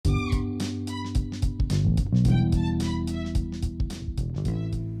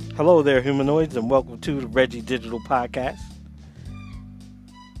Hello there, humanoids, and welcome to the Reggie Digital Podcast.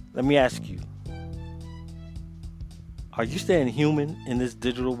 Let me ask you, are you staying human in this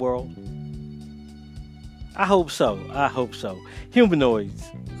digital world? I hope so. I hope so. Humanoids,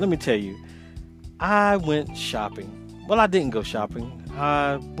 let me tell you, I went shopping. Well, I didn't go shopping.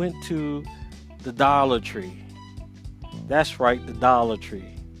 I went to the Dollar Tree. That's right, the Dollar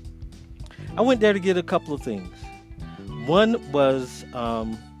Tree. I went there to get a couple of things. One was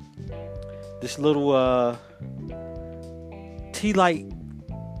this little tea light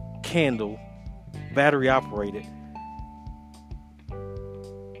candle, battery operated,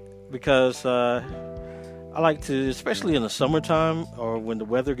 because I like to, especially in the summertime or when the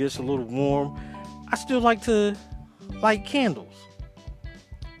weather gets a little warm, I still like to light candles.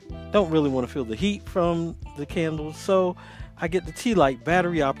 Don't really want to feel the heat from the candles, so I get the tea light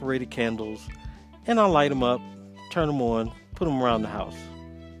battery operated candles and I light them up, turn them on, put them around the house.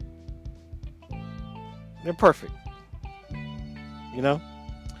 They're perfect, you know?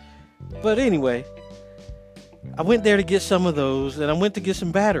 But anyway, I went there to get some of those, and I went to get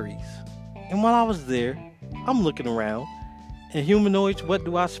some batteries. And while I was there, I'm looking around, and humanoids, what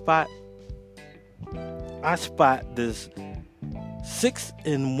do I spot? I spot this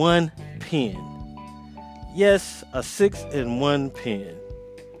 6-in-1 pen. Yes, a 6-in-1 pen.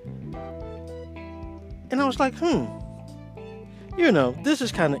 And I was like, this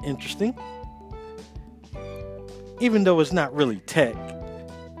is kind of interesting. Even though it's not really tech.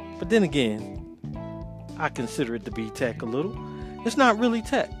 But then again, I consider it to be tech a little. It's not really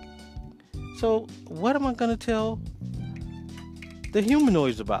tech. So what am I going to tell the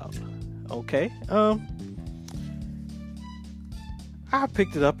humanoids about? Okay. I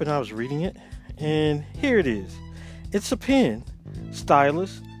picked it up and I was reading it. And here it is. It's a pen,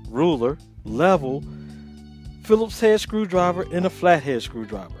 stylus, ruler, level, Phillips head screwdriver, and a flathead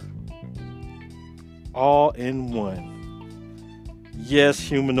screwdriver. All in one. Yes,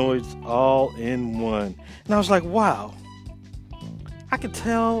 humanoids, all in one. And I was like, wow. I could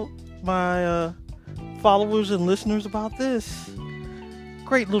tell my followers and listeners about this.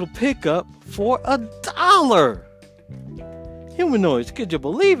 Great little pickup for $1. Humanoids, could you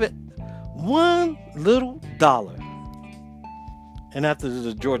believe it? $1. And after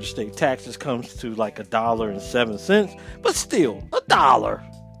the Georgia state taxes comes to like $1.07, but still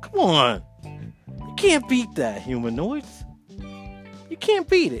 $1. Come on. You can't beat that, humanoids. You can't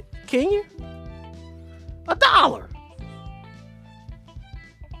beat it, can you? $1.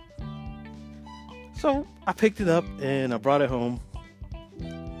 So I picked it up and I brought it home,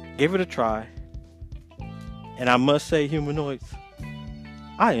 gave it a try, and I must say, humanoids,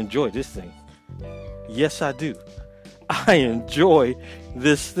 I enjoy this thing. Yes, I do. I enjoy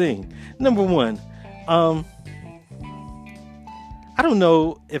this thing. Number one, I don't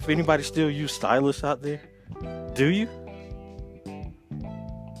know if anybody still use stylus out there. Do you?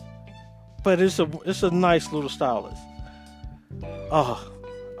 But it's a nice little stylus. Oh,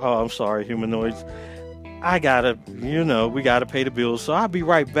 I'm sorry, humanoids. We gotta pay the bills. So I'll be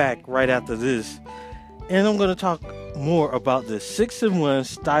right back right after this. And I'm gonna talk more about this 6-in-1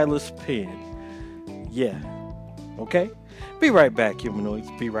 stylus pen. Yeah. Okay? Be right back,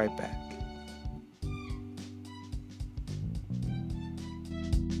 humanoids. Be right back.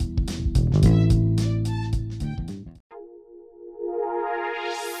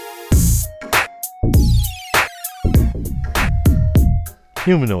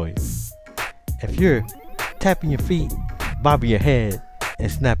 Humanoids. If you're tapping your feet, bobbing your head,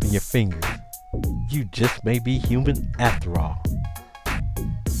 and snapping your fingers, you just may be human after all.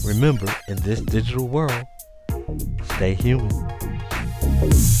 Remember, in this digital world, stay human.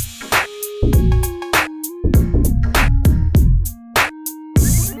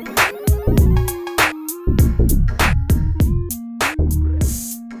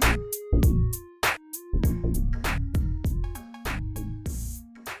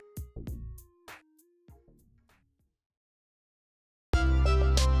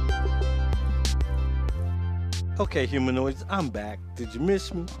 Okay, humanoids, I'm back. Did you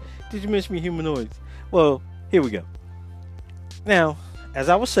miss me? Did you miss me, humanoids? Well, here we go. Now, as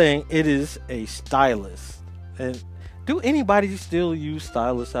I was saying, it is a stylus. And do anybody still use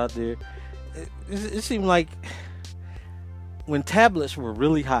stylus out there? It seemed like when tablets were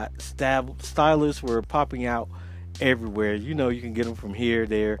really hot, stylus were popping out everywhere. You know, you can get them from here,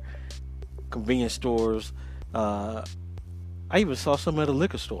 there, convenience stores. I even saw some at a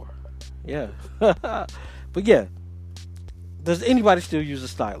liquor store. Yeah. But yeah, does anybody still use a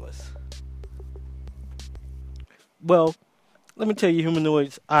stylus? Well, let me tell you,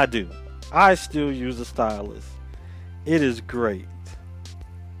 humanoids, I do. I still use a stylus. It is great.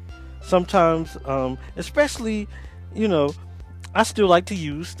 Sometimes, especially, you know, I still like to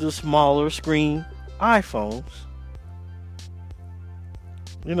use the smaller screen iPhones.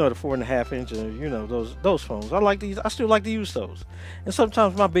 You know, the 4.5 inch, and those phones. I still like to use those. And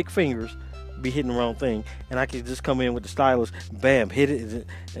sometimes my big fingers be hitting the wrong thing, and I can just come in with the stylus, bam, hit it,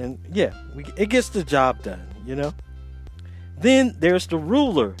 and yeah, it gets the job done. Then there's the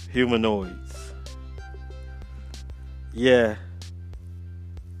ruler humanoids. Yeah,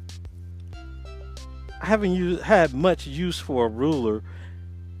 I haven't had much use for a ruler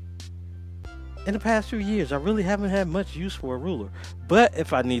in the past few years. I really haven't had much use for a ruler. But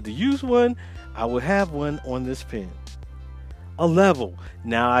if I need to use one, I will have one on this pen. A level.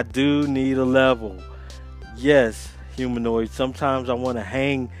 Now I do need a level. Yes, humanoid. Sometimes I want to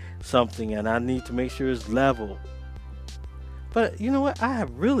hang something and I need to make sure it's level. But you know what? I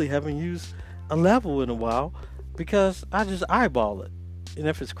really haven't used a level in a while because I just eyeball it. And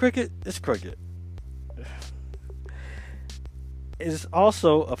if it's crooked, it's crooked. It's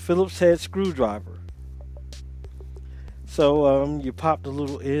also a Phillips head screwdriver. So you pop the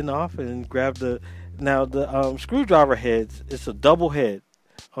little end off and grab the screwdriver heads. It's a double head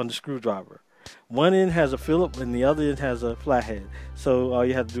on the screwdriver. One end has a Phillips and the other end has a flathead. So all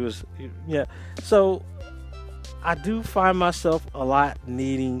you have to do is So I do find myself a lot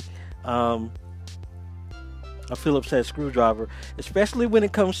needing a Phillips head screwdriver, especially when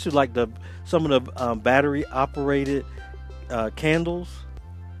it comes to like some of the battery operated candles.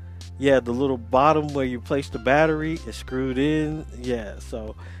 Yeah, the little bottom where you place the battery is screwed in. Yeah,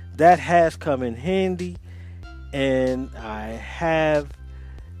 so that has come in handy, and I have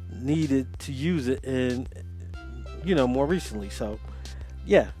needed to use it in more recently. So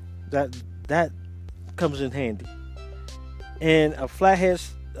yeah, that comes in handy. And a flathead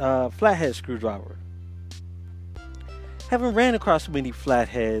screwdriver. Haven't ran across many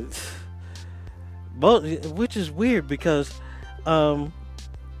flatheads, which is weird because I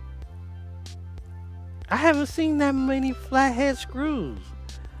haven't seen that many flathead screws.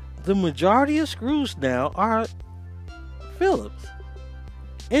 The majority of screws now are Phillips.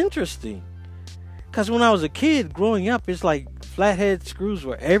 Interesting. Because when I was a kid growing up, it's like flathead screws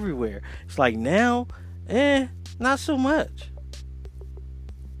were everywhere. It's like now, not so much.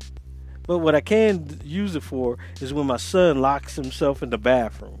 But what I can use it for is when my son locks himself in the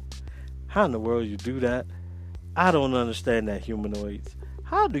bathroom. How in the world you do that? I don't understand that, humanoids.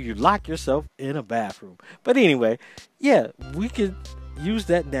 How do you lock yourself in a bathroom? But anyway, yeah, we could use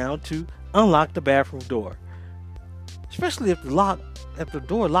that now to unlock the bathroom door. Especially if the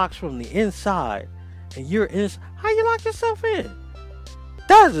door locks from the inside and you're in. How you lock yourself in?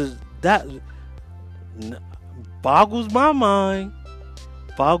 That boggles my mind.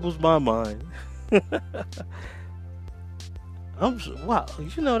 Boggles my mind. Wow,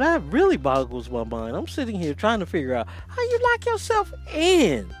 that really boggles my mind. I'm sitting here trying to figure out how you lock yourself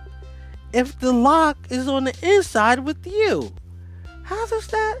in if the lock is on the inside with you. How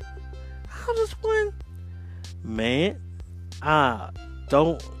does one? Man,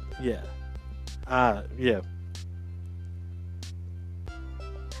 yeah.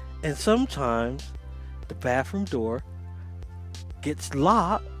 And sometimes the bathroom door gets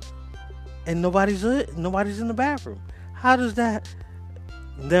locked and nobody's in the bathroom. How does that?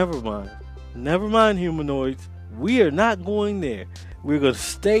 Never mind, humanoids. We are not going there. We're going to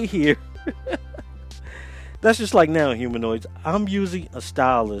stay here. That's just like now, humanoids. I'm using a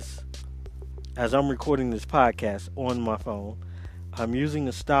stylus as I'm recording this podcast on my phone. I'm using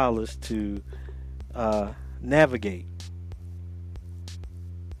a stylus to navigate,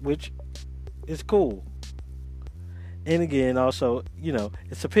 which is cool. And again, also,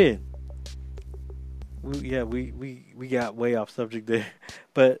 it's a pen. We got way off subject there,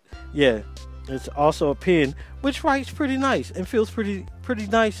 but yeah, it's also a pen which writes pretty nice and feels pretty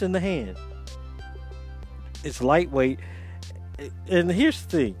nice in the hand. It's lightweight, and here's the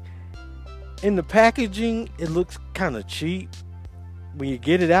thing: in the packaging, it looks kind of cheap. When you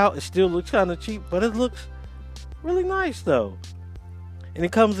get it out, it still looks kind of cheap, but it looks really nice though. And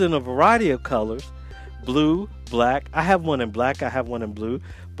it comes in a variety of colors: blue, black. I have one in black. I have one in blue.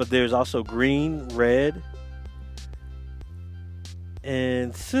 But there's also green, red,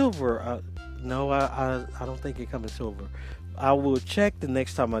 and silver. No, I don't think it comes in silver. I will check the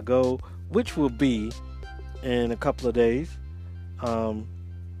next time I go, which will be in a couple of days.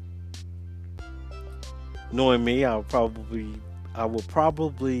 Knowing me, I will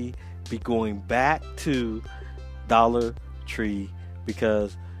probably be going back to Dollar Tree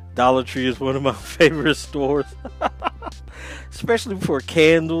because Dollar Tree is one of my favorite stores. Especially for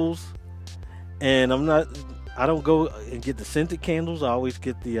candles. And I don't go and get the scented candles. I always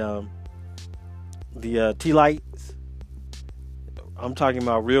get the the tea lights. I'm talking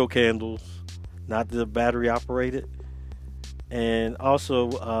about real candles, not the battery operated. And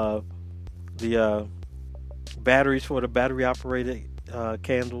also the batteries for the battery operated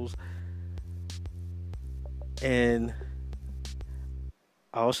candles. And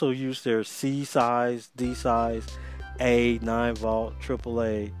I also use their C size, D size, A, 9 volt,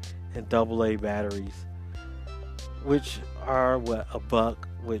 AAA, and AA batteries, which are what, a buck,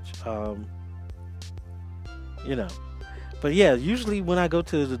 which you know. But yeah, usually when I go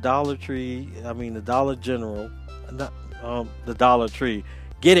to the Dollar Tree, I mean the Dollar General, not the Dollar Tree,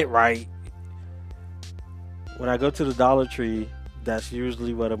 get it right. When I go to the Dollar Tree, that's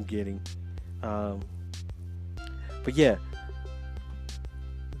usually what I'm getting. But yeah,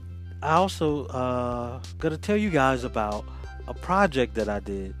 I also gonna tell you guys about a project that I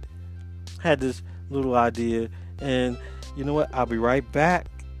did. Had this little idea, and you know what? I'll be right back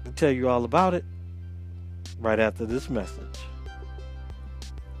to tell you all about it right after this message.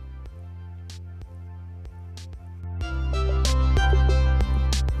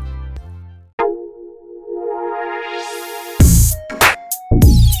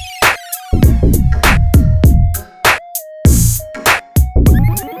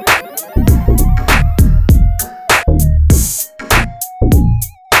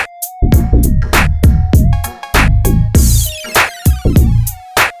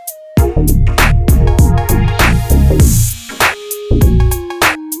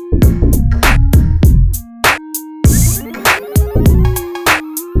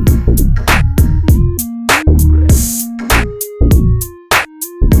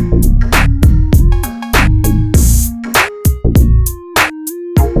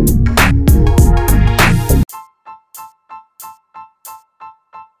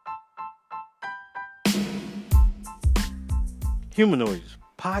 Humanoids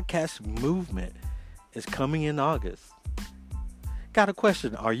podcast movement is coming in August. Got a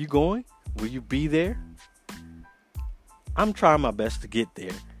question. Are you going? Will you be there? I'm trying my best to get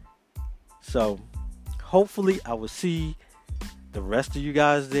there. So hopefully I will see the rest of you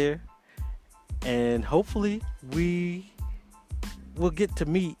guys there. And hopefully we will get to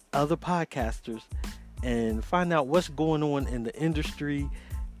meet other podcasters and find out what's going on in the industry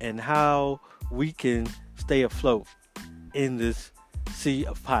and how we can stay afloat in this sea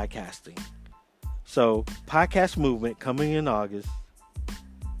of podcasting. So, podcast movement coming in August.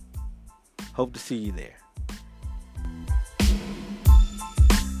 Hope to see you there.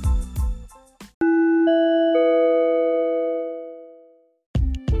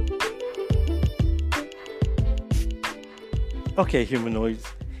 Okay, humanoids.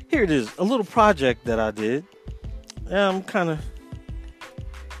 Here it is, a little project that I did. I'm kind of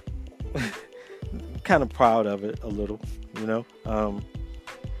proud of it a little, you know.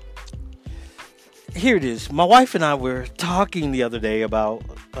 Here it is. My wife and I were talking the other day about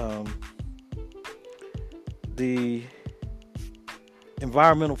the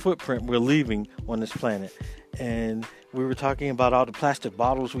environmental footprint we're leaving on this planet, and we were talking about all the plastic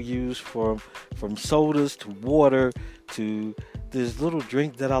bottles we use, from sodas to water to this little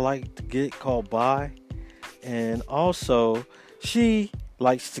drink that I like to get called Bai, and also she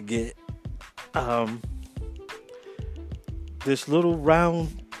likes to get this little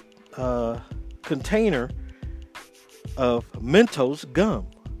round container of Mentos gum.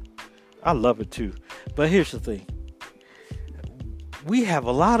 I love it too. But here's the thing. We have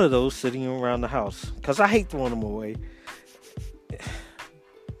a lot of those sitting around the house because I hate throwing them away.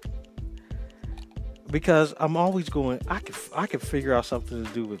 Because I'm always going, I could figure out something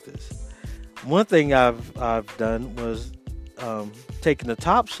to do with this. One thing I've done was taking the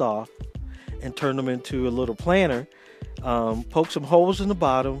tops off and turn them into a little planter. Poke some holes in the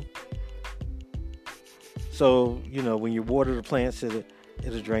bottom, so you know when you water the plants,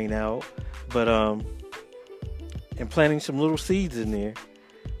 it'll drain out. But and planting some little seeds in there,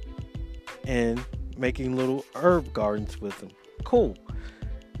 and making little herb gardens with them. Cool.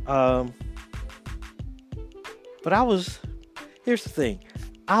 But here's the thing.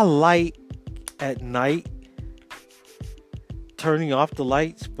 I like at night turning off the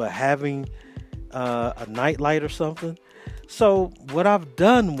lights, but having a night light or something. So what I've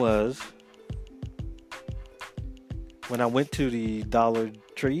done was, when I went to the Dollar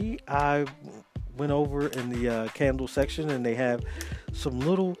Tree, I went over in the candle section, and they have some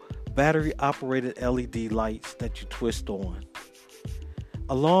little battery operated LED lights that you twist on,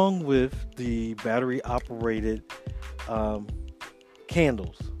 along with the battery operated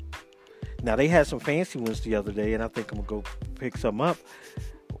candles. Now they had some fancy ones the other day, and I think I'm gonna go pick some up.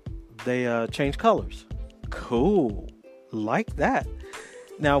 They change colors. Cool, like that.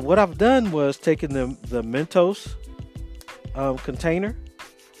 Now, what I've done was taken the Mentos container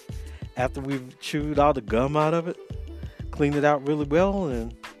after we've chewed all the gum out of it, cleaned it out really well,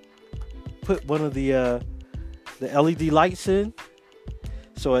 and put one of the LED lights in.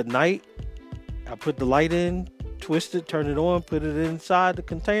 So at night, I put the light in, twist it, turn it on, put it inside the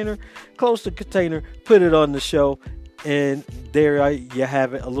container, close the container, put it on the shelf, and there you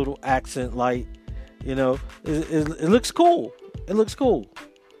have it, a little accent light. You know, it looks cool. It looks cool.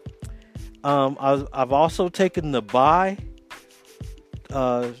 I've also taken the Bai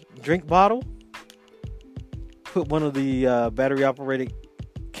drink bottle, put one of the battery operated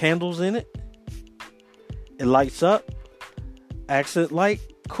candles in it. It lights up, accent light,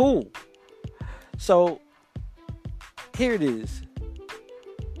 cool. So here it is.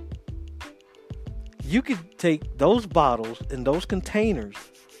 You could take those bottles and those containers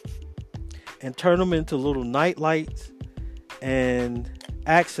and turn them into little night lights and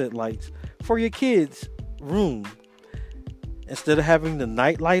accent lights for your kids' room instead of having the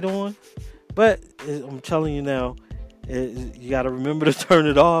night light on. But I'm telling you now, you got to remember to turn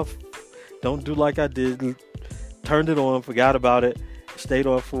it off. Don't do like I did. Turned it on, forgot about it, stayed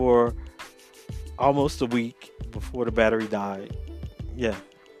on for almost a week before the battery died. Yeah.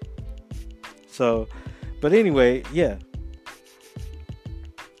 So, but anyway, yeah.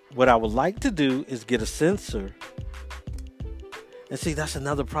 What I would like to do is get a sensor. And see, that's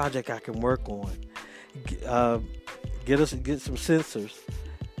another project I can work on. Get some sensors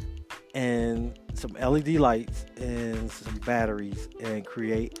and some LED lights and some batteries and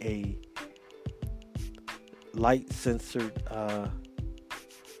create a light censored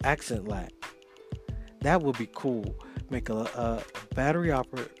accent lamp. That would be cool. Make a battery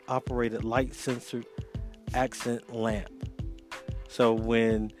operated light censored accent lamp. So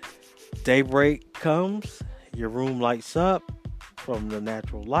when daybreak comes, your room lights up from the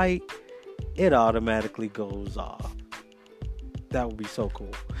natural light, it automatically goes off. That would be so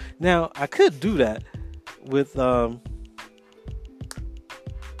cool. Now, I could do that with the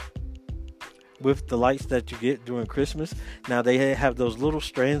lights that you get during Christmas. Now, they have those little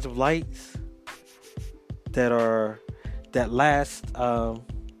strands of lights that last.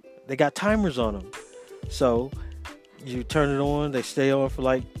 They got timers on them, so you turn it on. They stay on for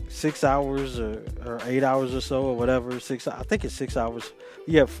like 6 hours or 8 hours or so or whatever. I think it's 6 hours.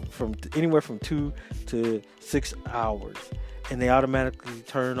 Yeah, from anywhere from 2 to 6 hours, and they automatically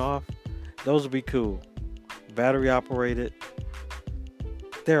turn off. Those would be cool. Battery operated.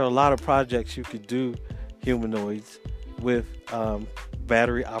 There are a lot of projects you could do, humanoids, with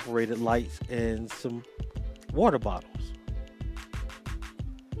battery operated lights and some water bottles.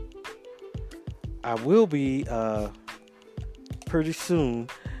 I will be pretty soon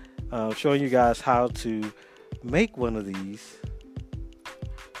showing you guys how to make one of these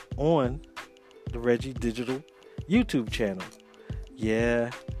on the Reggie Digital YouTube channel. Yeah,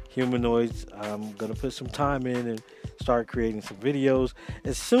 humanoids. I'm gonna put some time in and start creating some videos.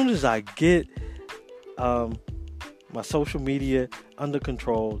 As soon as I get my social media under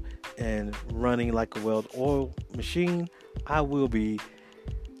control and running like a well-oiled machine, I will be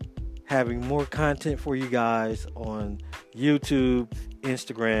having more content for you guys on YouTube,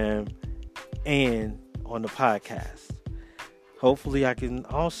 Instagram, and on the podcast. Hopefully I can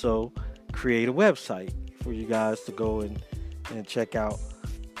also create a website for you guys to go and check out,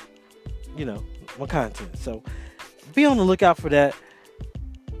 my content. So be on the lookout for that.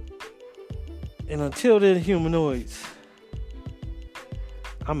 And until then, humanoids,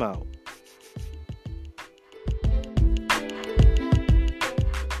 I'm out.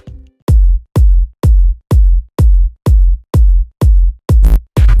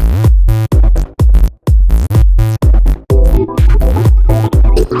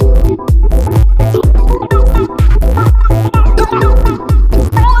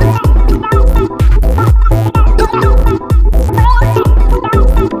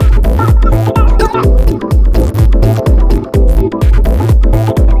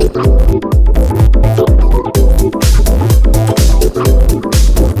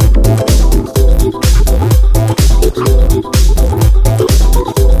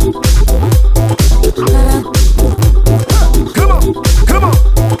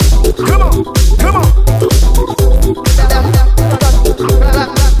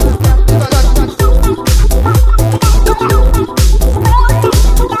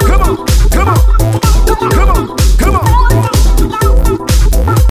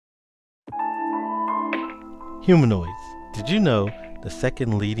 Humanoids, did you know the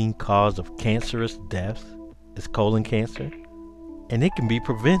second leading cause of cancerous deaths is colon cancer? And it can be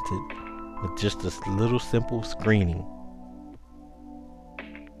prevented with just a little simple screening.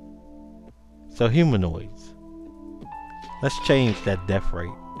 So humanoids, let's change that death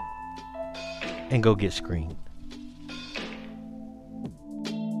rate and go get screened.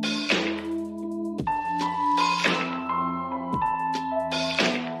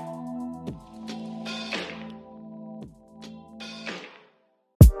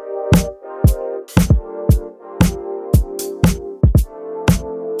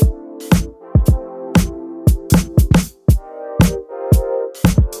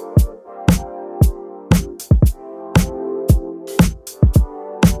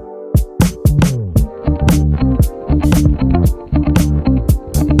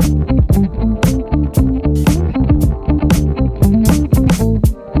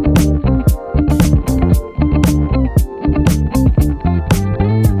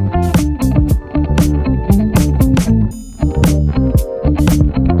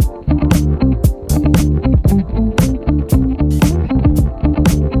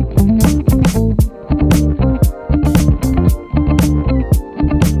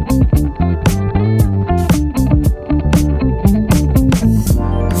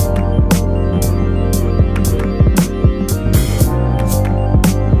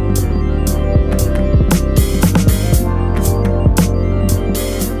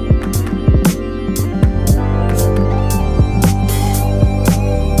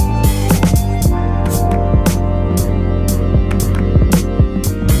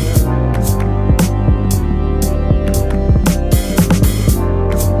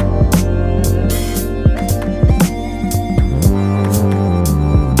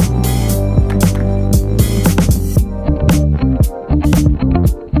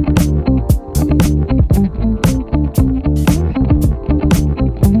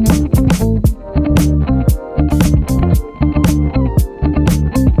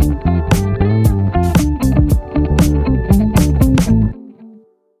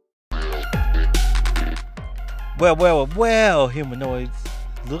 Well, humanoids,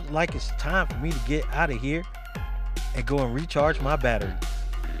 look like it's time for me to get out of here and go and recharge my batteries.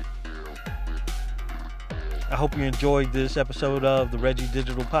 I hope you enjoyed this episode of the Reggie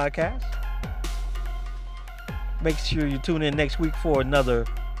Digital Podcast. Make sure you tune in next week for another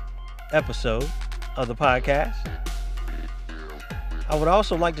episode of the podcast. I would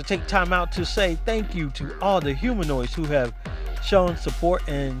also like to take time out to say thank you to all the humanoids who have shown support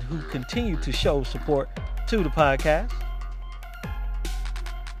and who continue to show support to the podcast.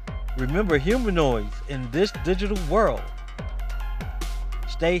 Remember, humanoids in this digital world,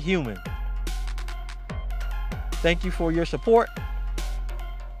 stay human. Thank you for your support.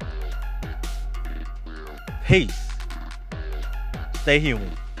 Peace. Stay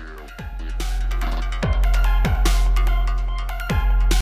human.